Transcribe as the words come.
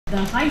the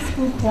high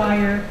school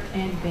choir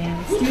and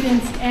band,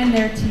 students and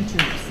their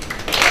teachers.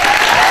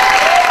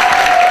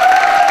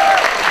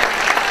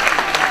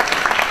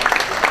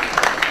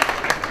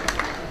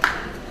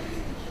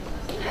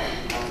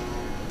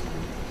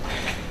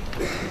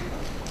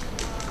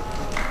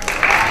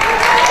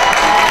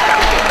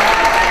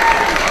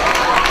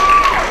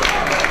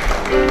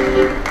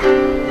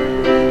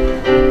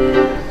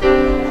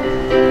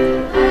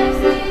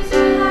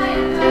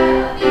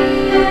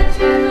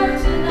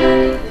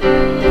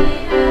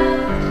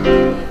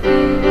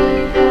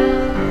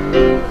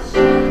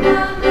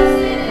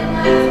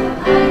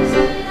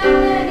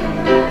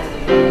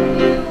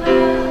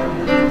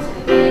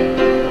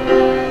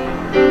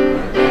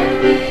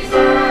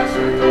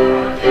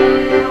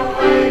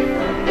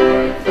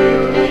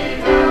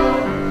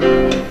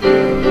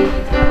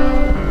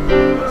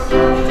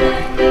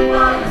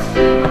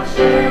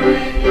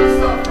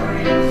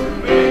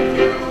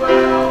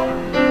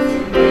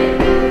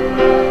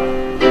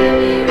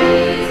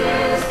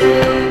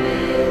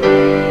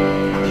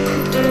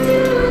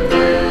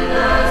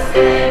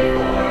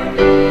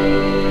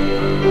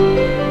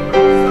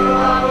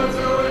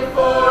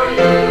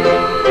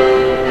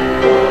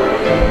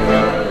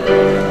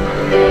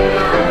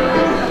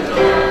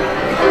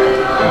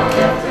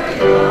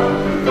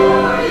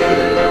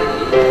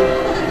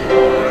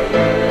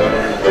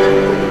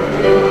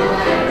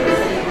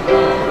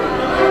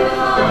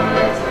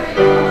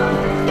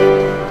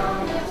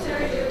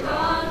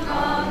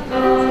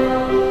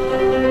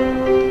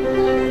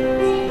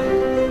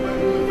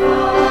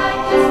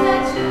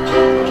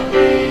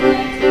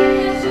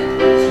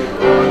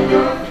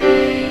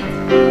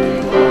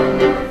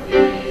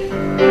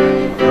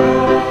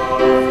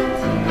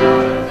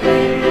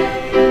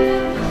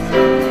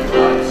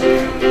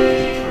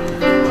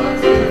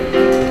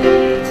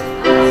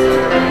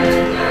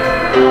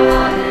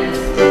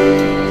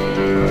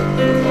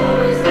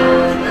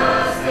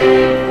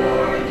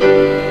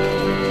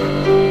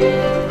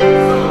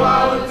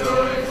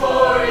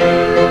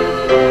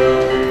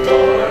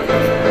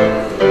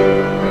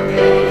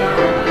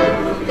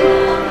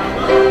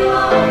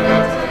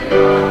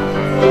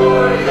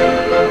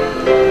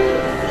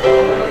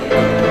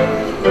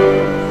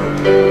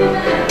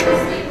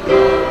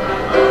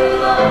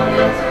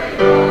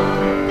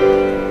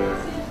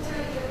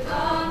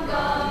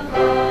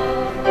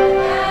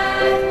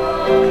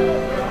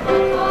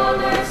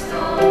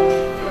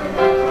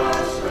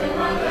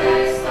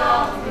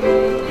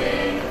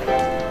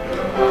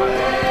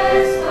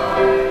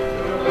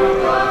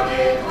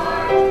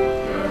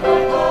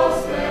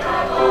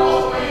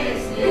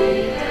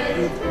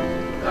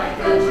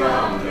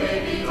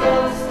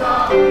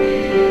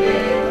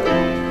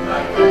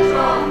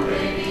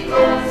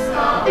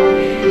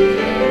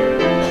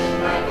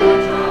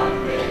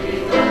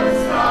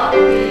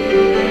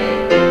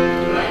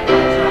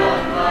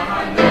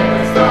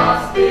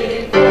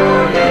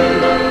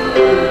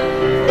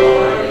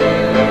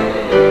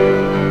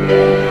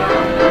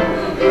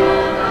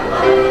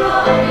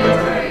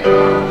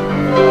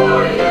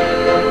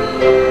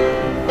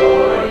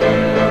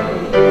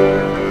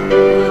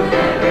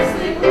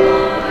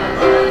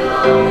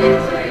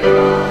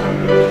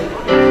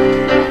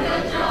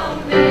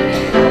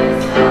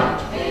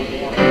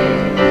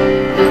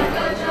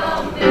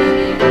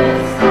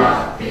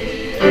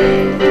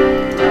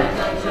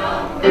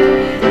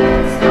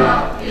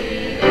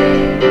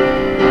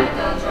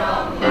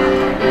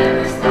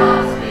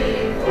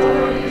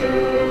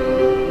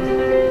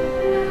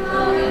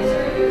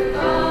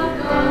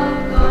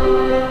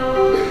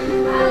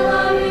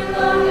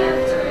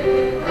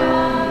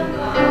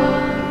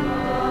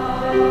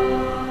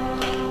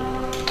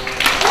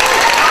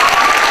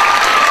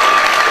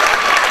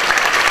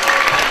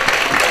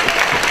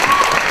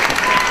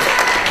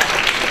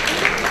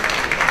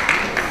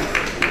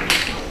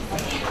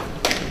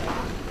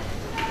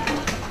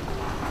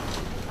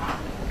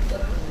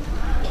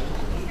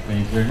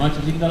 Thank you very much.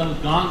 As you can tell, that was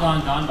Gone,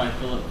 Gone, Gone by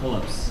Philip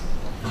Phillips.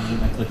 I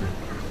need my clicker.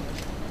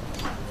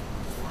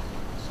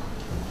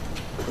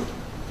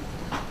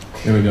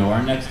 There we go.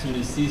 Our next tune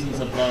is Seasons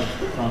of Love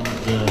from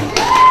the...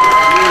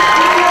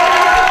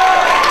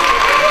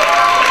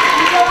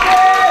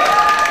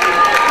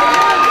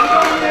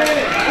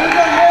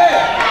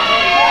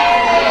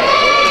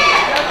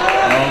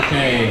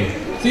 Okay.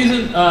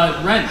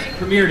 Rent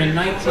premiered in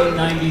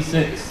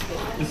 1996.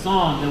 The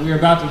song that we are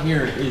about to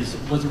hear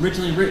was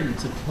originally written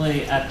to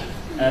play as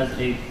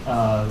a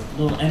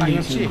little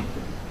ending tune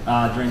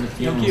during the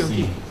funeral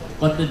scene.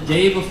 But the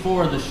day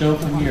before the show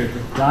premiered,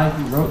 the guy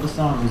who wrote the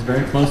song was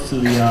very close to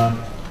the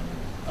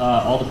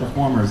all the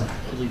performers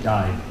actually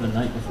died the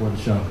night before the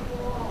show.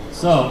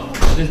 So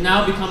it has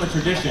now become a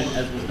tradition,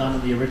 as was done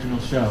in the original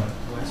show,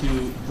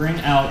 to bring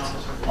out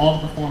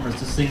all the performers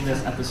to sing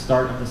this at the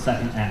start of the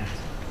second act.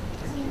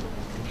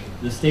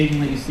 The staging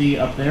that you see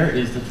up there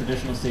is the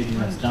traditional staging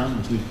that's done,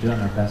 which we've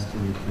done our best to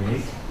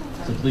recreate.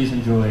 So please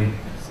enjoy.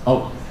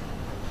 Oh,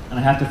 and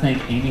I have to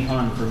thank Amy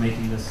Hahn for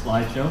making this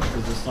slideshow,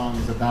 because this song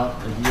is about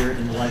a year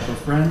in the life of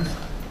friends.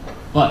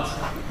 But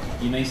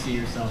you may see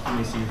yourself, you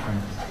may see your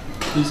friends.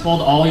 Please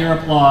hold all your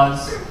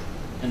applause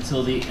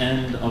until the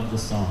end of the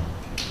song.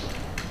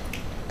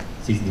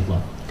 Seasons of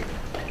Love.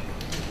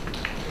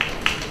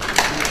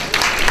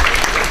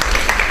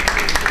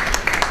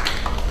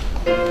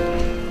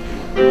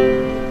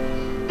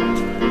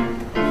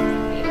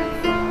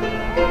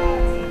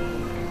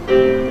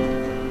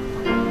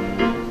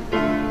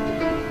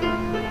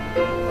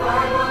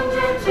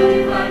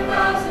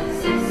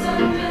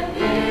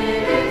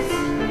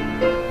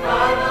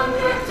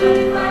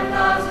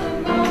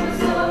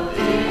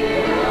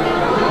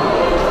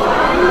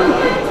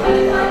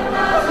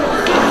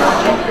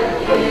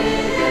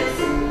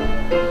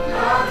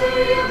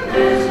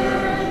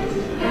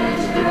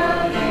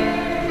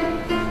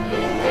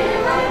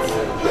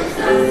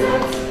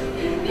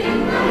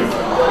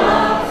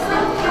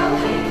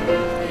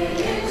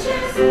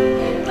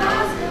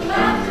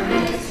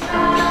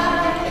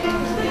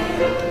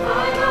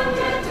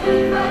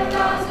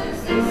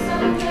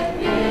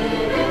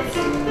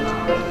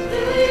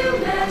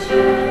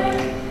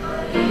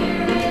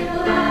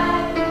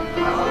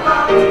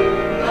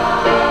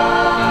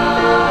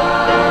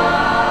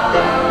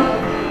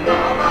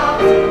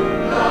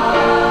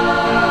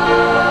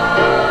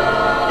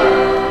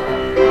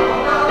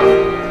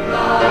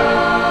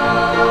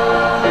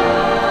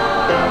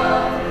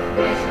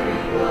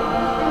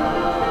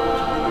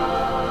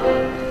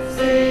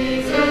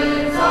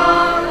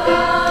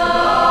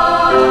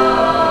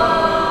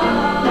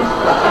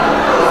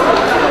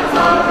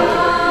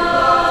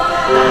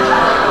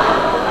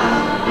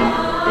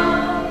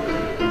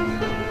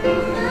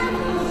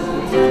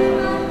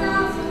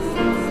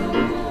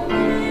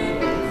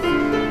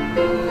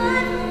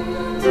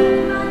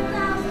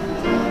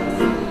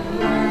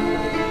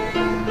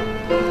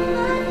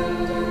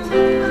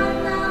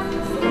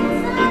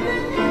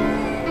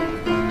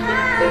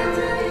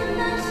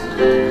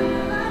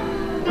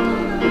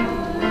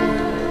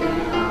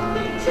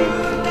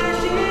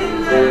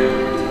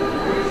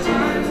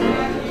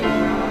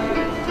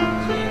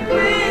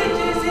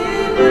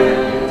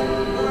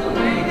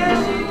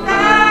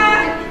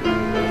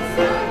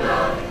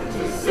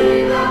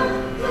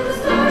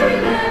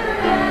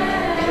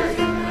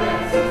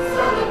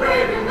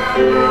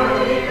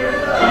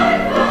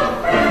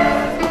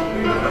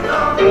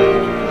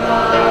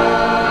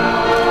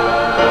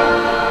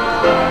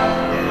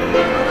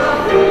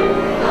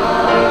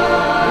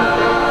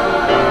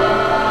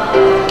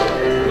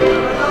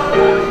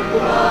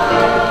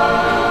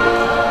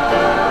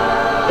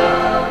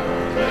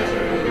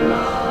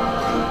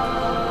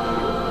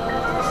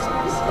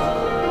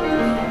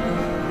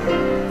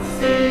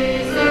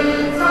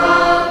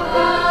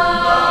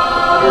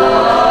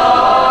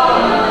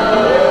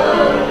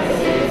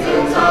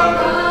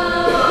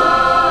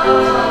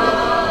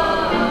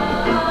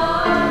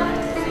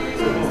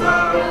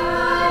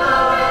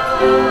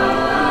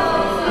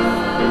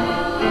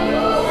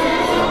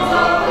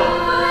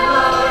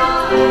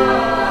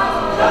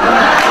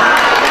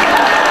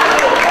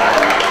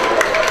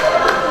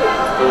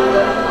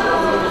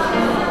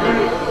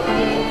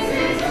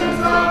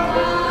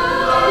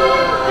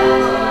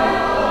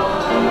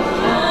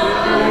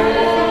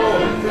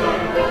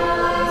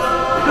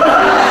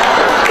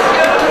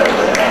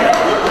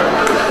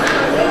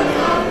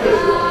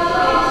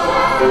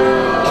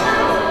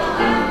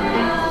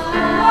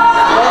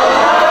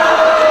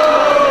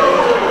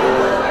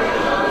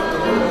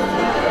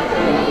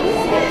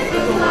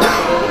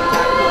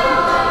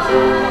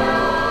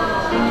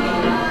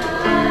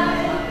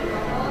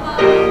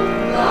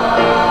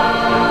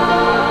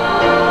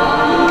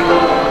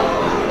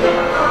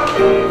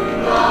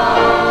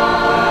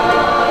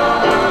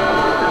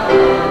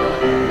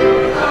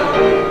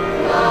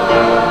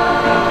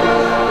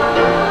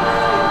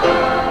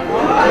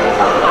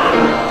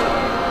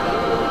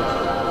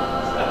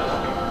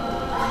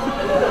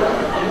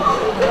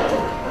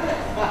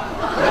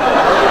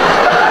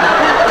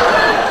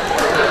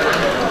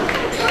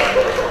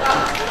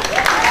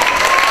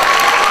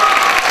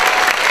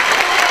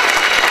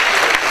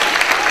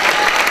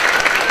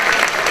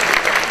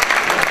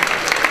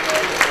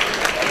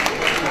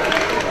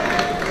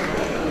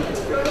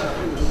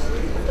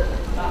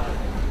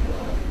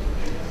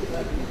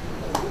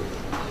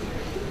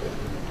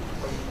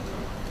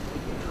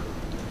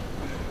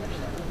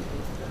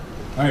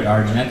 Alright,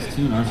 our next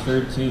tune, our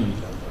third tune,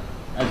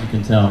 as you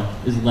can tell,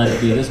 is Let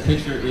It Be. This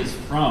picture is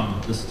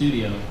from the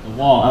studio, the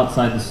wall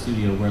outside the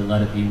studio where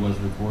Let It Be was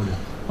recorded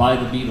by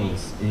the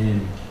Beatles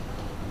in...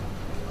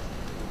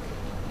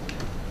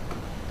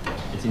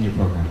 It's in your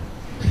program.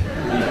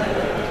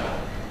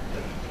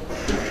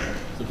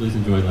 So please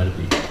enjoy Let It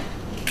Be.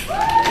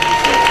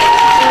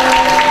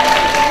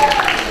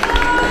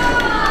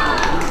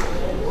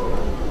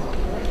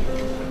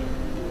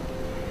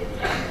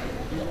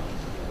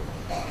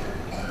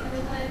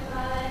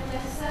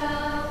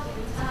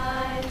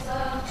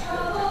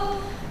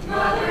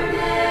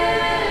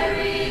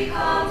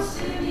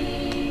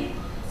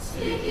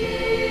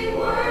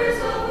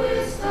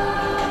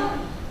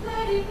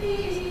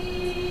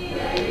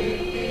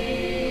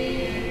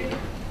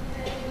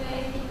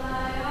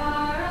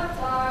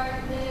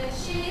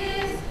 She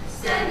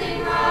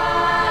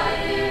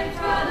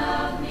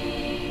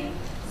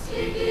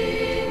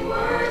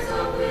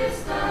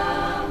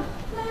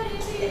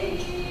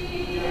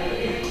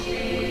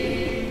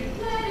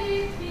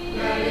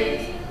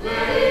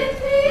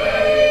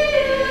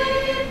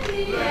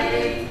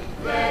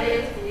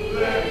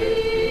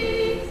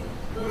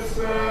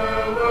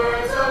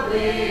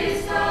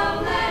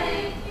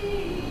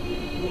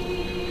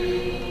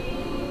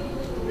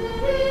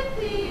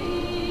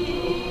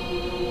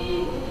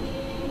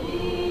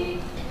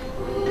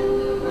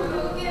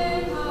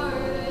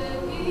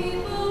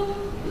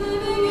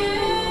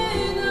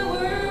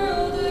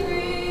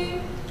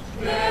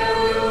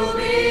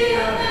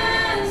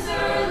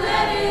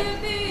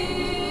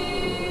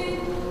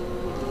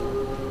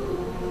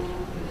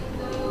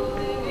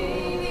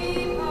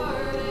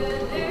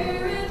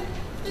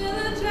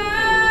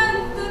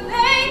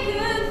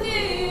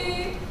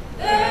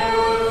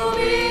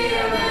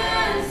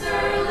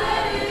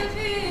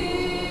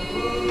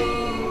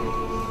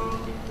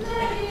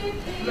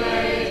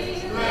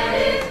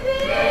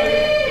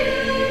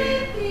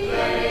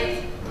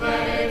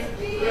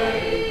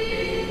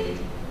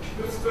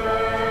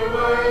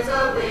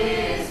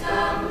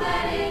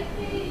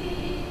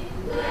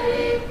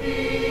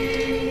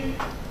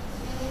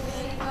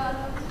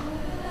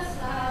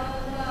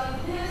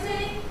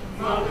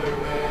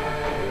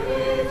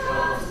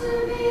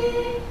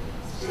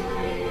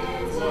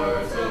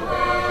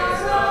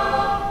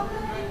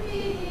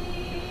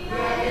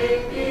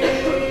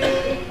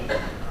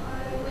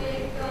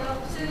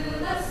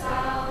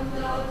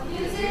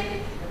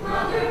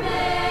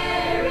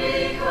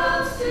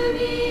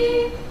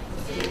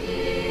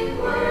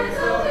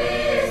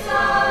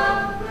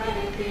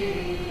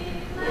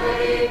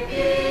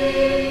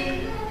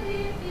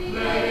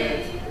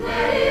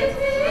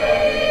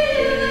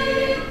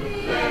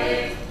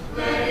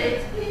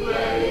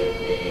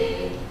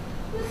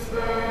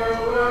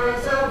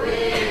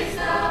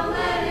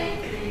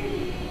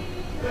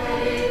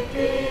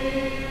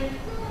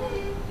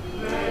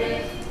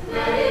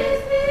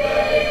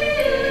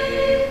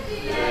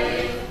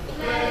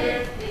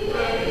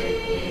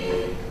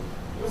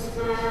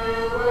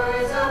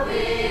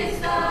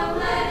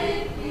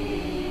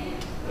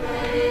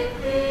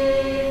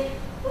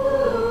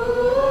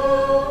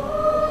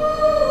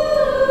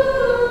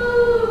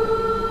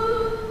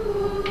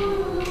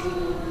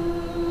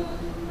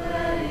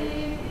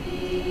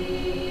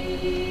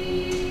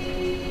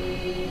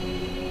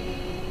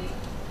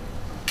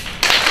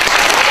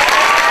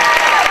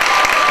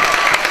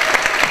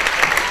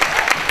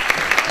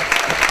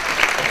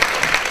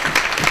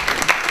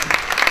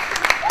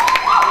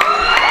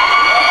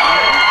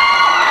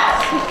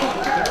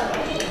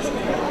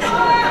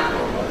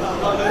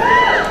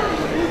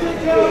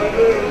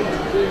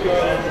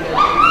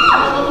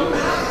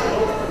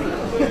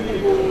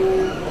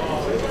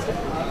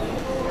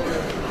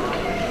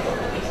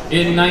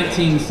In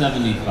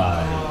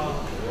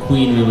 1975,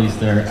 Queen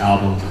released their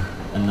album,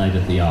 A Night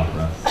at the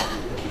Opera,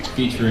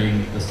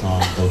 featuring the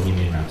song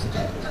Bohemian Rhapsody.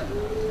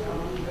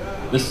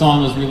 This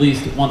song was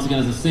released once again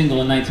as a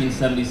single in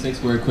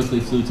 1976, where it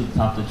quickly flew to the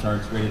top of the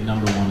charts, rated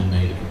 #1 in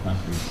many different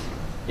countries.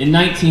 In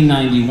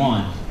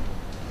 1991,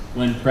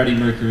 when Freddie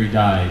Mercury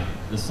died,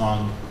 the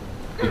song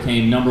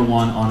became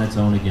 #1 on its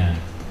own again.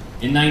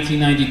 In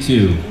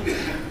 1992,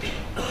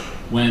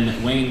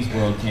 when Wayne's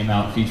World came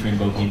out featuring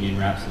Bohemian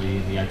Rhapsody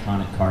and the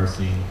iconic car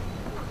scene,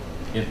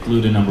 it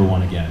flew to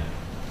 #1 again.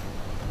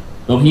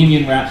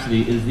 Bohemian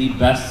Rhapsody is the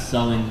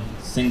best-selling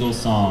single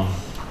song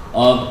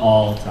of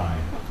all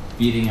time,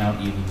 beating out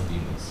even the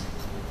Beatles.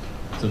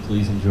 So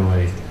please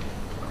enjoy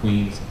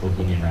Queen's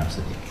Bohemian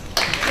Rhapsody.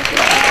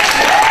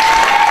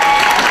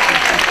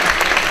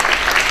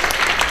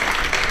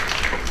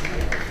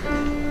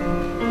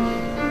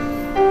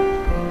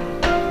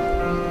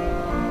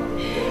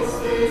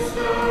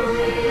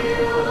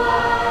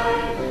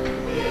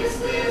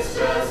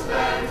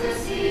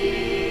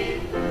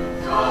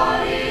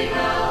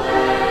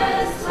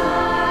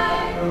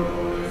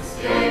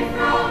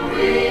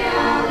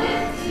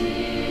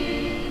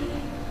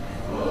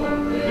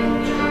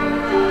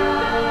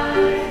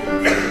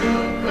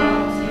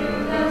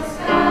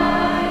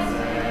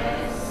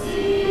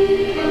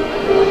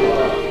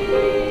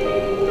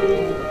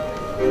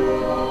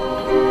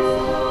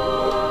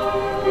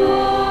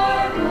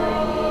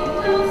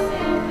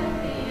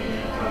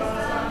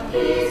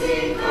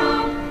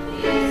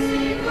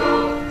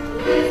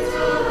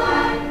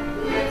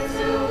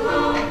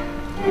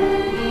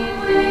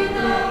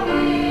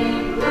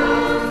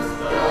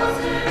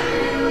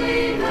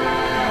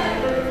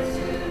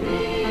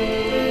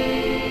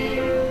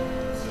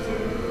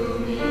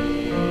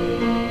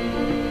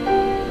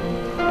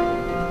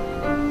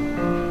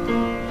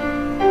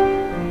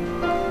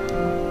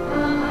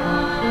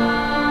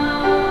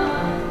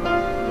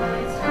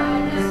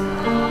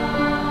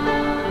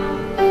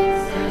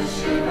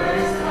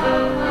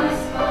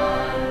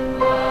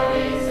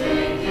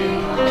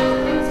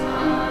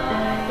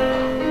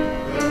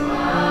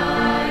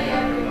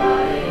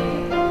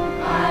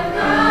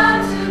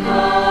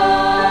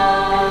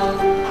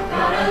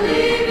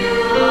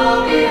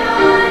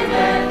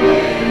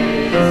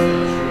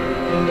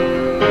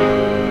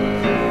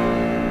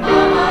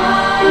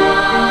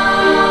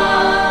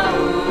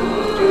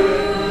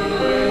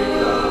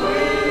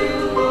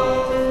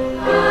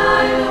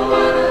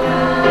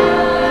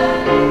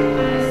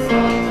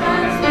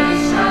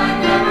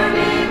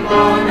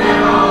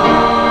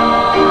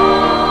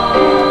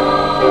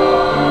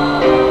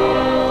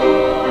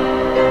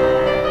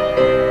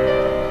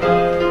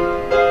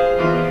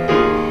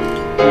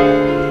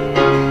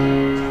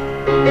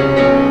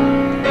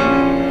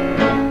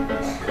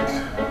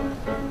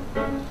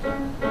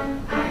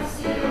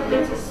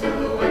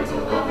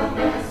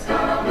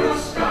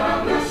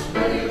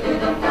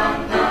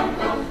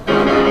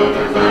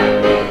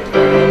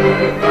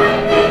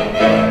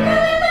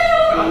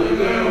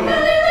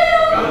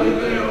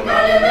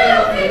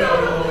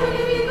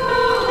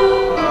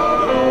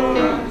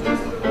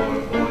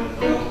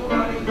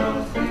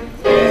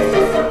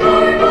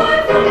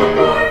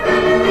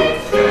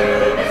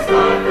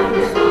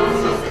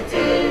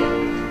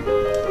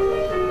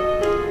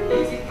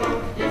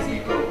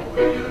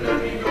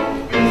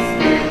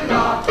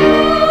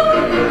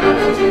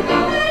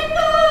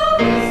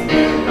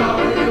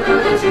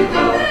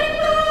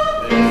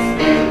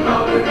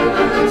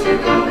 Let you go.